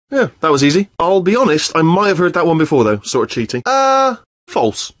Yeah, that was easy. I'll be honest, I might have heard that one before, though. Sort of cheating.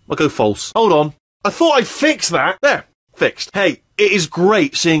 False. I'll go false. Hold on. I thought I'd fix that. There. Fixed. Hey, it is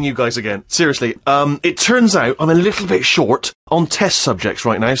great seeing you guys again. Seriously, it turns out I'm a little bit short on test subjects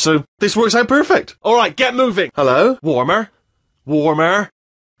right now, so this works out perfect. Alright, get moving. Hello? Warmer. Warmer.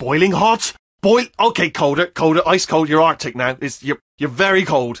 Boiling hot. Okay, colder, ice cold. You're Arctic now. You're very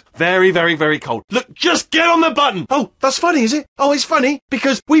cold. Very, very, very cold. Look, just get on the button. Oh, that's funny, is it? Oh, it's funny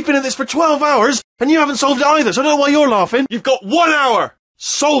because we've been at this for 12 hours and you haven't solved it either, so I don't know why you're laughing. You've got 1 hour.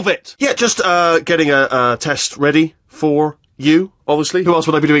 Solve it. Yeah, just, getting a test ready for you, obviously. Who else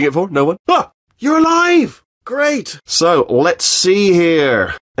would I be doing it for? No one. Ah, you're alive. Great. So, let's see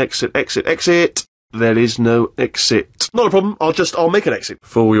here. Exit, exit, exit. There is no exit. Not a problem, I'll make an exit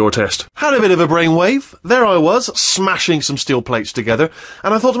for your test. Had a bit of a brainwave. There I was, smashing some steel plates together,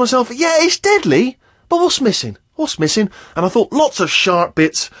 and I thought to myself, yeah, it's deadly, but what's missing? What's missing? And I thought, lots of sharp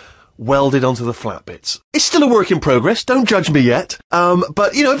bits welded onto the flat bits. It's still a work in progress, don't judge me yet.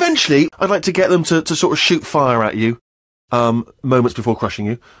 But, you know, eventually, I'd like to get them to sort of shoot fire at you, moments before crushing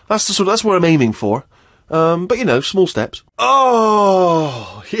you. That's what I'm aiming for. But, you know, small steps.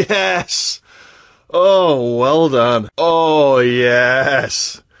 Oh, yes! Oh, well done. Oh,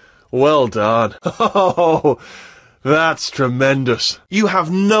 yes. Well done. Oh, that's tremendous. You have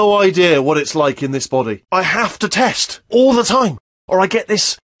no idea what it's like in this body. I have to test all the time, or I get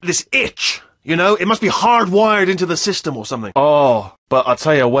this itch, you know? It must be hardwired into the system or something. Oh, but I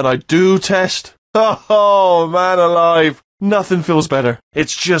tell you, when I do test, oh, man alive, nothing feels better.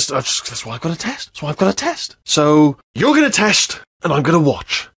 It's just, that's why I've got to test. That's why I've got to test. So, you're going to test, and I'm going to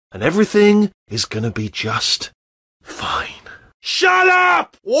watch. And everything is gonna be just fine. Shut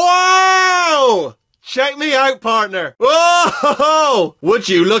up! Whoa! Check me out, partner. Whoa! Would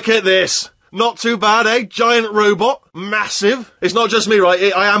you look at this? Not too bad, eh? Giant robot. Massive. It's not just me,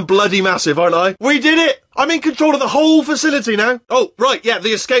 right? I am bloody massive, aren't I? We did it! I'm in control of the whole facility now. Oh, right, yeah,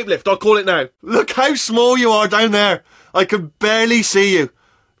 the escape lift. I'll call it now. Look how small you are down there. I can barely see you.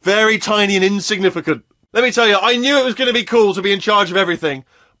 Very tiny and insignificant. Let me tell you, I knew it was gonna be cool to be in charge of everything.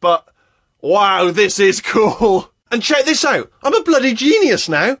 But, wow, this is cool. And check this out. I'm a bloody genius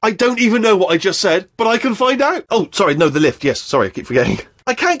now. I don't even know what I just said, but I can find out. Oh, sorry, no, the lift. Yes, sorry, I keep forgetting.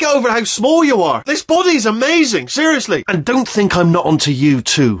 I can't get over how small you are. This body's amazing, seriously. And don't think I'm not onto you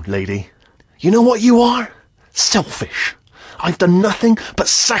too, lady. You know what you are? Selfish. I've done nothing but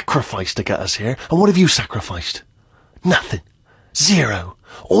sacrifice to get us here. And what have you sacrificed? Nothing. Zero.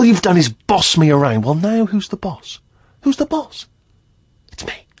 All you've done is boss me around. Well, now who's the boss? Who's the boss? It's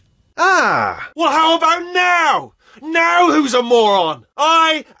me. Ah! Well, how about now? Now who's a moron?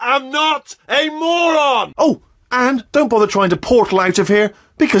 I am not a moron! Oh, and don't bother trying to portal out of here,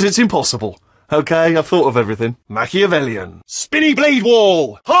 because it's impossible. Okay, I've thought of everything. Machiavellian. Spinny blade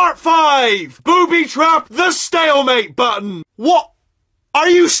wall. Heart 5. Booby trap the stalemate button. What? Are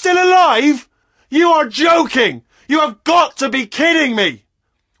you still alive? You are joking. You have got to be kidding me.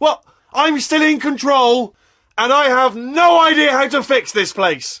 Well, I'm still in control, and I have no idea how to fix this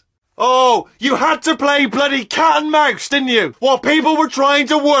place. Oh, you had to play bloody cat and mouse, didn't you? While people were trying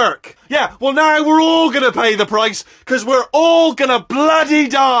to work. Yeah, well now we're all gonna pay the price, because we're all gonna bloody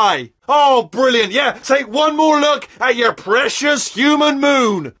die. Oh, brilliant. Yeah, take one more look at your precious human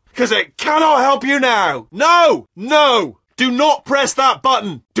moon, because it cannot help you now. No, no, do not press that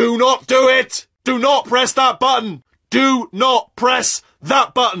button. Do not do it. Do not press that button. Do not press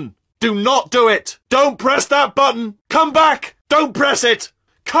that button. Do not do it. Don't press that button. Come back. Don't press it.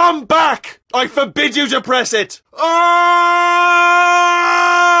 Come back! I forbid you to press it! Oh,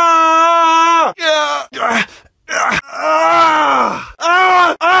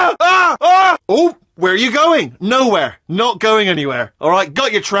 where are you going? Nowhere. Not going anywhere. Alright,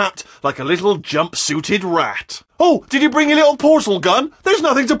 got you trapped like a little jump-suited rat. Oh, did you bring your little portal gun? There's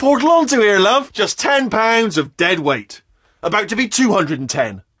nothing to portal onto here, love. Just 10 pounds of dead weight. About to be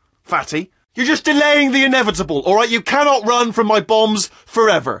 210. Fatty. You're just delaying the inevitable, alright? You cannot run from my bombs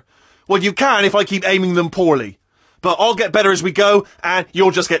forever. Well, you can if I keep aiming them poorly. But I'll get better as we go, and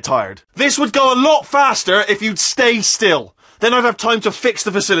you'll just get tired. This would go a lot faster if you'd stay still. Then I'd have time to fix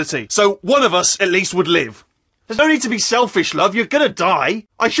the facility. So one of us, at least, would live. There's no need to be selfish, love. You're gonna die.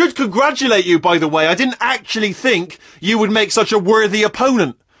 I should congratulate you, by the way. I didn't actually think you would make such a worthy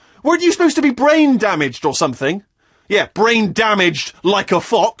opponent. Weren't you supposed to be brain damaged or something? Yeah, brain damaged like a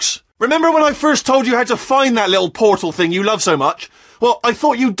fox. Remember when I first told you how to find that little portal thing you love so much? Well, I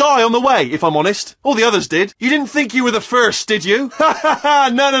thought you'd die on the way, if I'm honest. All the others did. You didn't think you were the first, did you? Ha ha ha!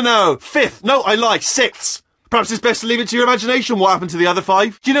 No, no, no. 5th. No, I lied. 6th. Perhaps it's best to leave it to your imagination what happened to the other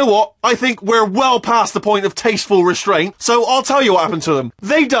 5. Do you know what? I think we're well past the point of tasteful restraint, so I'll tell you what happened to them.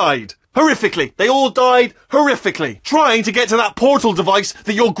 They died. Horrifically. They all died horrifically. Trying to get to that portal device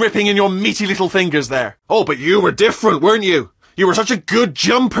that you're gripping in your meaty little fingers there. Oh, but you were different, weren't you? You were such a good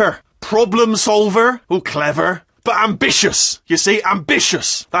jumper. Problem solver. Oh, clever. But ambitious. You see,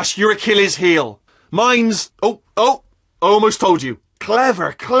 ambitious. That's your Achilles heel. Mine's... Oh, almost told you.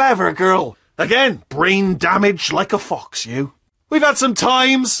 Clever, clever girl. Again, brain damage like a fox, you. We've had some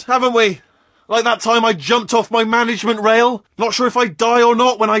times, haven't we? Like that time I jumped off my management rail. Not sure if I'd die or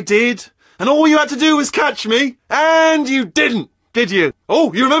not when I did. And all you had to do was catch me. And you didn't, did you?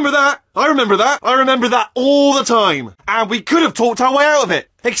 Oh, you remember that? I remember that. I remember that all the time. And we could have talked our way out of it.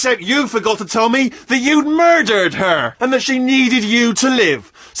 Except you forgot to tell me that you'd murdered her. And that she needed you to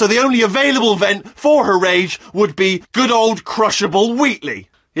live. So the only available vent for her rage would be good old crushable Wheatley.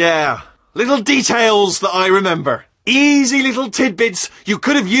 Yeah, little details that I remember. Easy little tidbits you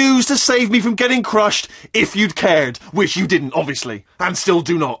could have used to save me from getting crushed if you'd cared, which you didn't, obviously, and still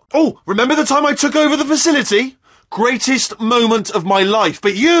do not. Oh, remember the time I took over the facility? Greatest moment of my life,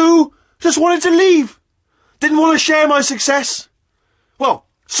 but you just wanted to leave. Didn't want to share my success. Well,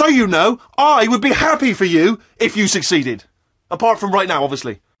 so you know, I would be happy for you if you succeeded. Apart from right now,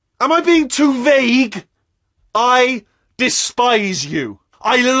 obviously. Am I being too vague? I despise you.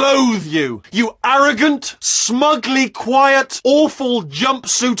 I loathe you, you arrogant, smugly quiet, awful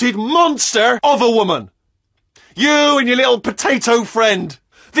jumpsuited monster of a woman. You and your little potato friend.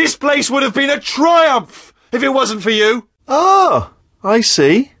 This place would have been a triumph if it wasn't for you. Oh, I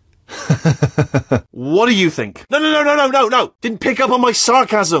see. What do you think? No. Didn't pick up on my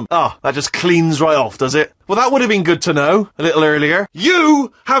sarcasm. Ah, that just cleans right off, does it? Well, that would have been good to know a little earlier.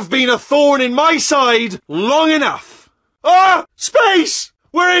 You have been a thorn in my side long enough. Ah! Space!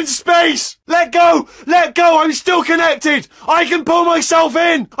 We're in space! Let go! Let go! I'm still connected! I can pull myself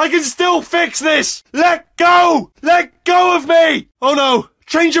in! I can still fix this! Let go! Let go of me! Oh no!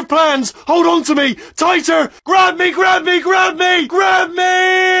 Change of plans! Hold on to me! Tighter! Grab me! Grab me! Grab me! Grab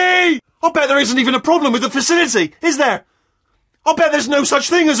me! I'll bet there isn't even a problem with the facility, is there? I'll bet there's no such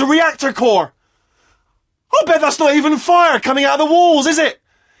thing as a reactor core. I'll bet that's not even fire coming out of the walls, is it?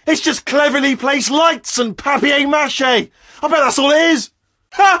 It's just cleverly placed lights and papier-mâché. I bet that's all it is.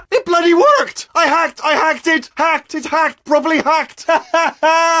 Ha! It bloody worked! I hacked it! It's hacked! Properly hacked!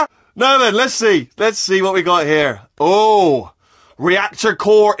 Now then, let's see what we got here. Oh! Reactor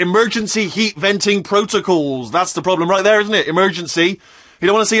core emergency heat venting protocols. That's the problem right there, isn't it? Emergency. You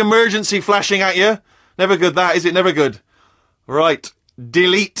don't want to see emergency flashing at you. Never good that, is it? Never good. Right.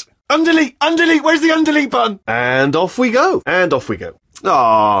 Delete. Undelete! Where's the undelete button? And off we go.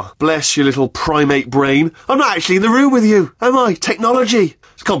 Ah, bless your little primate brain. I'm not actually in the room with you, am I? Technology.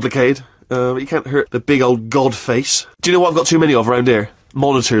 It's complicated, but you can't hurt the big old god face. Do you know what I've got too many of around here?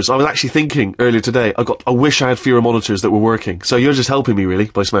 Monitors. I was actually thinking earlier today, I wish I had fewer monitors that were working. So you're just helping me, really,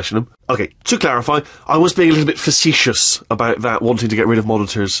 by smashing them. Okay, to clarify, I was being a little bit facetious about that wanting to get rid of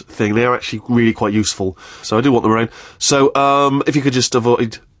monitors thing. They are actually really quite useful, so I do want them around. So, if you could just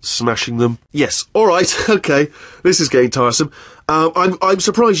avoid smashing them. Yes, alright, okay. This is getting tiresome. I'm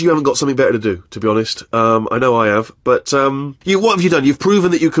surprised you haven't got something better to do, to be honest. I know I have, but, what have you done? You've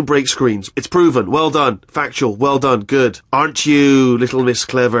proven that you can break screens. It's proven. Well done. Factual. Well done. Good. Aren't you, little Miss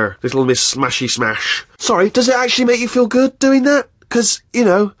Clever? Little Miss Smashy Smash? Sorry, does it actually make you feel good doing that? 'Cause, you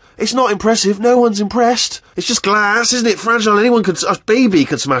know, it's not impressive. No one's impressed. It's just glass, isn't it? Fragile. A baby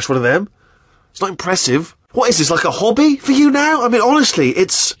could smash one of them. It's not impressive. What is this, like a hobby for you now? I mean, honestly,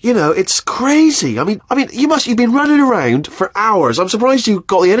 it's, you know, it's crazy. I mean, you've been running around for hours. I'm surprised you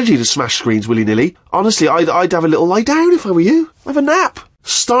got the energy to smash screens willy-nilly. Honestly, I'd have a little lie down if I were you. Have a nap.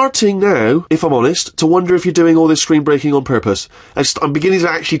 Starting now, if I'm honest, to wonder if you're doing all this screen breaking on purpose. I'm beginning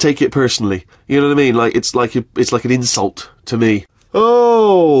to actually take it personally. You know what I mean? Like, it's like an insult to me.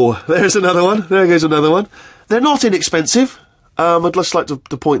 Oh, there's another one. There goes another one. They're not inexpensive. I'd just like to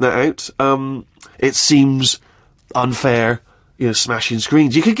point that out. It seems unfair, you know, smashing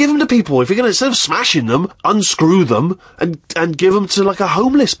screens. You could give them to people. If you're going to, instead of smashing them, unscrew them and give them to, like, a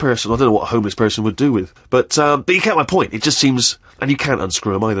homeless person. I don't know what a homeless person would do with. But you get my point. It just seems... And you can't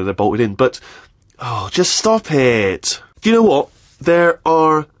unscrew them either. They're bolted in. But, oh, just stop it. Do you know what? There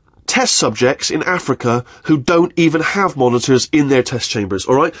are test subjects in Africa who don't even have monitors in their test chambers,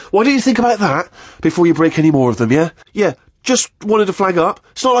 all right? Why don't you think about that before you break any more of them, yeah? Yeah. just wanted to flag up.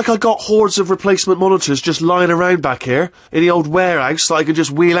 It's not like I got hordes of replacement monitors just lying around back here in the old warehouse that I can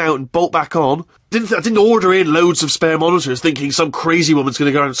just wheel out and bolt back on. I didn't order in loads of spare monitors thinking some crazy woman's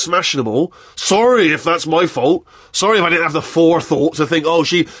going to go around smashing them all. Sorry if that's my fault. Sorry if I didn't have the forethought to think, oh,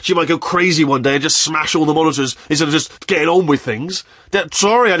 she might go crazy one day and just smash all the monitors instead of just getting on with things.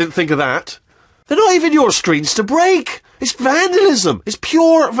 Sorry I didn't think of that. They're not even your screens to break. It's vandalism. It's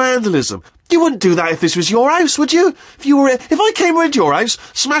pure vandalism. You wouldn't do that if this was your house, would you? If I came round your house,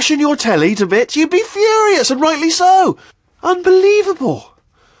 smashing your telly to bits, you'd be furious, and rightly so. Unbelievable.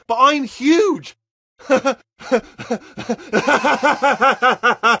 But I'm huge.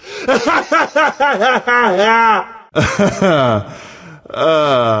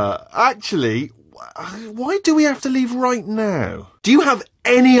 Actually, why do we have to leave right now? Do you have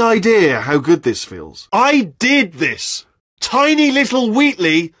any idea how good this feels? I did this. Tiny little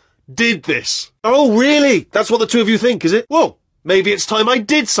Wheatley did this. Oh, really? That's what the two of you think, is it? Well, maybe it's time I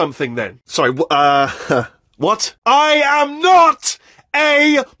did something then. Sorry, what? I am not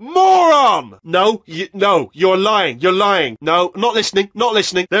a moron! No, you're lying. You're lying. No, not listening.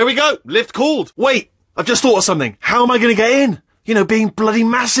 There we go. Lift called. Wait, I've just thought of something. How am I going to get in? You know, being bloody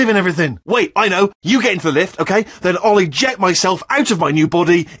massive and everything. Wait, I know. You get into the lift, okay? Then I'll eject myself out of my new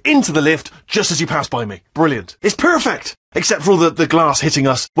body into the lift just as you pass by me. Brilliant. It's perfect! Except for all the glass hitting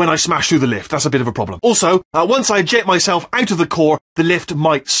us when I smash through the lift. That's a bit of a problem. Also, once I eject myself out of the core, the lift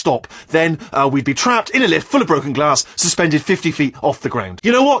might stop. Then, we'd be trapped in a lift full of broken glass, suspended 50 feet off the ground.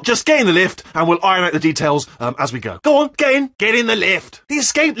 You know what? Just get in the lift, and we'll iron out the details, as we go. Go on, get in. Get in the lift. The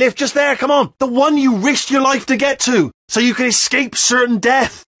escape lift just there, come on. The one you risked your life to get to, so you can escape certain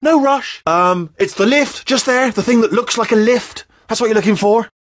death. No rush. It's the lift, just there. The thing that looks like a lift. That's what you're looking for.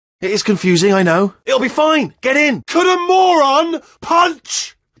 It is confusing, I know. It'll be fine. Get in. Could a moron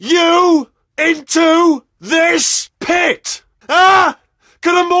punch you into this pit? Ah!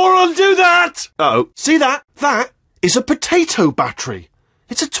 Could a moron do that? Uh-oh. See that? That is a potato battery.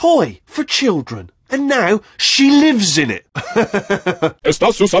 It's a toy for children. And now she lives in it.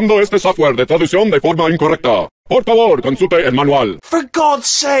 Estás usando este software de traducción de forma incorrecta. Por favor, consulte el manual. For God's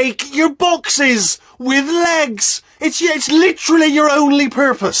sake, your boxes with legs. It's literally your only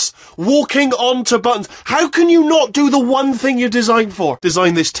purpose. Walking onto buttons. How can you not do the one thing you're designed for?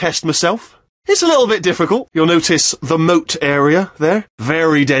 Design this test myself. It's a little bit difficult. You'll notice the moat area there.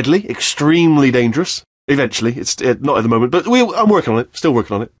 Very deadly. Extremely dangerous. Eventually. It's not at the moment, but I'm working on it. Still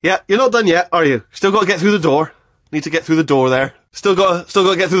working on it. Yeah, you're not done yet, are you? Still got to get through the door. Need to get through the door there. Still got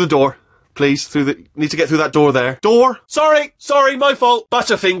to get through the door. Please, need to get through that door there. Door! Sorry, my fault.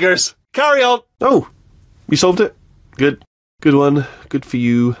 Butterfingers. Carry on. Oh, you solved it? Good. Good one. Good for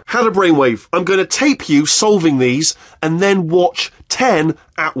you. Had a brainwave. I'm going to tape you solving these and then watch 10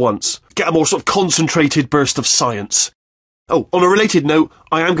 at once. Get a more sort of concentrated burst of science. Oh, on a related note,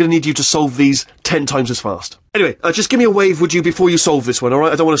 I am going to need you to solve these 10 times as fast. Anyway, just give me a wave, would you, before you solve this one,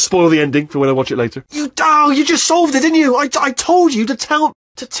 alright? I don't want to spoil the ending for when I watch it later. You just solved it, didn't you? I told you to tell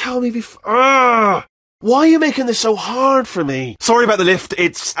me before. Why are you making this so hard for me? Sorry about the lift,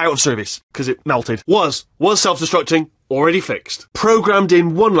 it's out of service, because it melted. Was self-destructing, already fixed. Programmed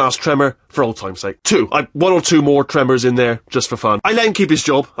in one last tremor, for old time's sake. One or two more tremors in there, just for fun. I let him keep his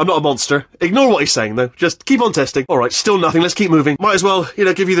job, I'm not a monster. Ignore what he's saying though, just keep on testing. Alright, still nothing, let's keep moving. Might as well,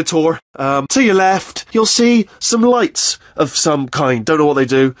 give you the tour. To your left, you'll see some lights of some kind. Don't know what they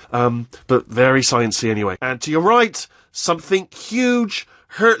do, but very sciencey anyway. And to your right, something huge,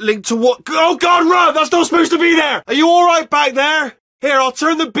 hurtling to what? Oh God, run! That's not supposed to be there! Are you alright back there? Here, I'll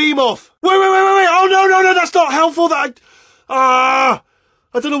turn the beam off. Wait. Oh, no, that's not helpful. I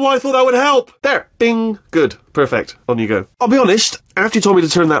don't know why I thought that would help. There. Bing. Good. Perfect. On you go. I'll be honest, after you told me to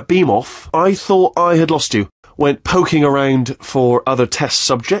turn that beam off, I thought I had lost you. Went poking around for other test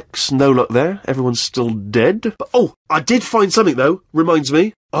subjects. No luck there. Everyone's still dead. But, I did find something, though. Reminds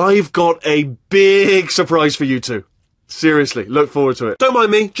me. I've got a big surprise for you two. Seriously, look forward to it. Don't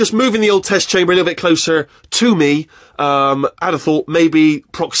mind me, just moving the old test chamber a little bit closer to me. Had a thought, maybe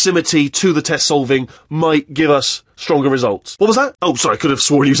proximity to the test solving might give us stronger results. What was that? Oh, sorry, I could have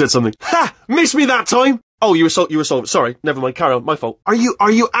sworn you said something. Ha! Missed me that time! Oh, you were solving. Sorry, never mind, carry on, my fault. Are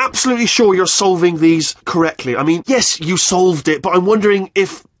you absolutely sure you're solving these correctly? I mean, yes, you solved it, but I'm wondering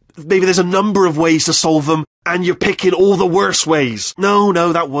if maybe there's a number of ways to solve them, and you're picking all the worst ways. No,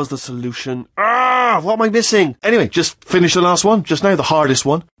 that was the solution. What am I missing? Anyway, just finish the last one, just now, the hardest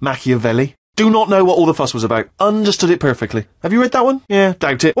one. Machiavelli. Do not know what all the fuss was about. Understood it perfectly. Have you read that one? Yeah,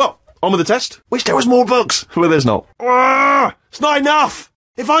 doubt it. Well, on with the test. Wish there was more books. Well, there's not. It's not enough!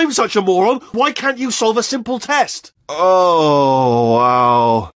 If I'm such a moron, why can't you solve a simple test? Oh,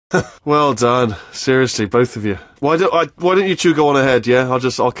 wow. Well done. Seriously, both of you. Why don't you two go on ahead, yeah?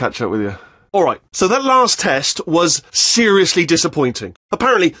 I'll catch up with you. Alright, so that last test was seriously disappointing.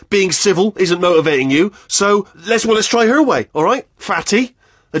 Apparently, being civil isn't motivating you, so let's try her way, alright? Fatty.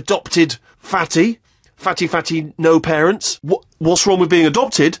 Adopted Fatty. Fatty, no parents. What's wrong with being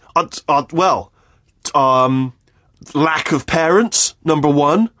adopted? Lack of parents, number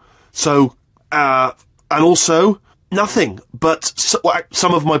one. So, and also, nothing. But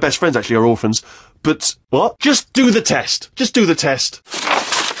some of my best friends actually are orphans. But, what? Just do the test. Just do the test.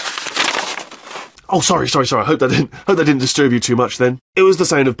 Oh, sorry. I hope that didn't disturb you too much then. It was the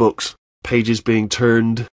sound of books. Pages being turned,